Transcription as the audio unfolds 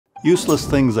Useless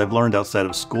things I've learned outside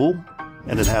of school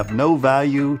and that have no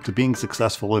value to being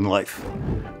successful in life.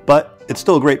 But it's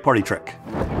still a great party trick.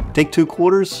 Take 2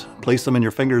 quarters, place them in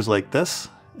your fingers like this,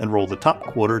 and roll the top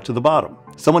quarter to the bottom.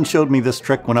 Someone showed me this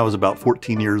trick when I was about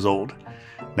 14 years old.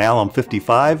 Now I'm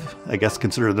 55, I guess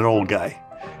considered an old guy.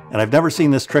 And I've never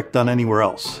seen this trick done anywhere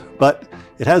else. But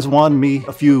it has won me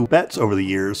a few bets over the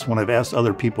years when I've asked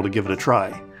other people to give it a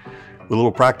try. With a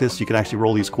little practice, you can actually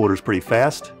roll these quarters pretty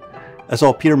fast. I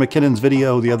saw Peter McKinnon's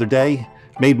video the other day,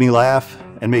 made me laugh,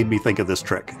 and made me think of this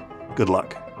trick. Good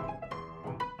luck.